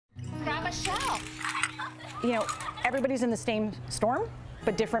a shell. You know, everybody's in the same storm,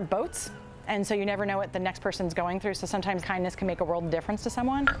 but different boats. And so you never know what the next person's going through. So sometimes kindness can make a world of difference to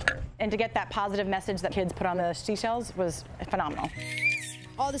someone. And to get that positive message that kids put on the seashells was phenomenal.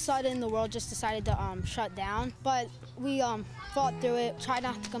 All of a sudden, the world just decided to shut down, but we fought through it, tried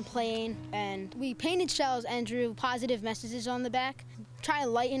not to complain, and we painted shells and drew positive messages on the back, try to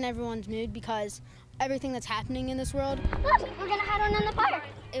lighten everyone's mood because everything that's happening in this world. Look, we're gonna hide one in the fire.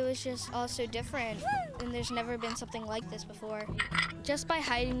 It was just all so different, and there's never been something like this before. Just by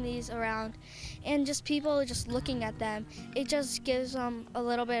hiding these around and just people just looking at them, it just gives them a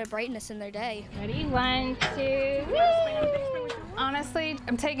little bit of brightness in their day. Ready? 1, 2. Honestly,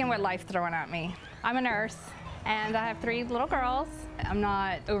 I'm taking what life's throwing at me. I'm a nurse, and I have 3 little girls. I'm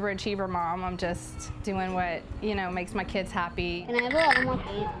not overachiever mom. I'm just doing what, you know, makes my kids happy. And I have a lot more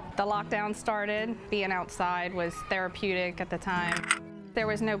paint. The lockdown started. Being outside was therapeutic at the time. There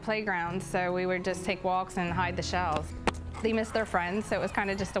was no playground, so we would just take walks and hide the shells. They missed their friends, so it was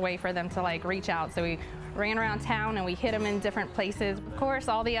kind of just a way for them to like reach out. So we ran around town and we hid them in different places. Of course,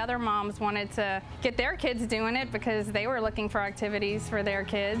 all the other moms wanted to get their kids doing it because they were looking for activities for their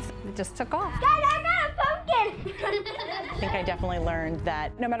kids. It just took off. Guys, I got a pumpkin! I think I definitely learned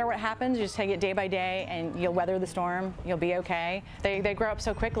that no matter what happens, you just take it day by day and you'll weather the storm, you'll be okay. They grow up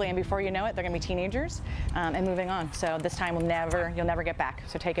so quickly, and before you know it, they're gonna be teenagers and moving on. So this time you'll never get back,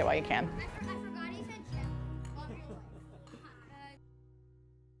 so take it while you can.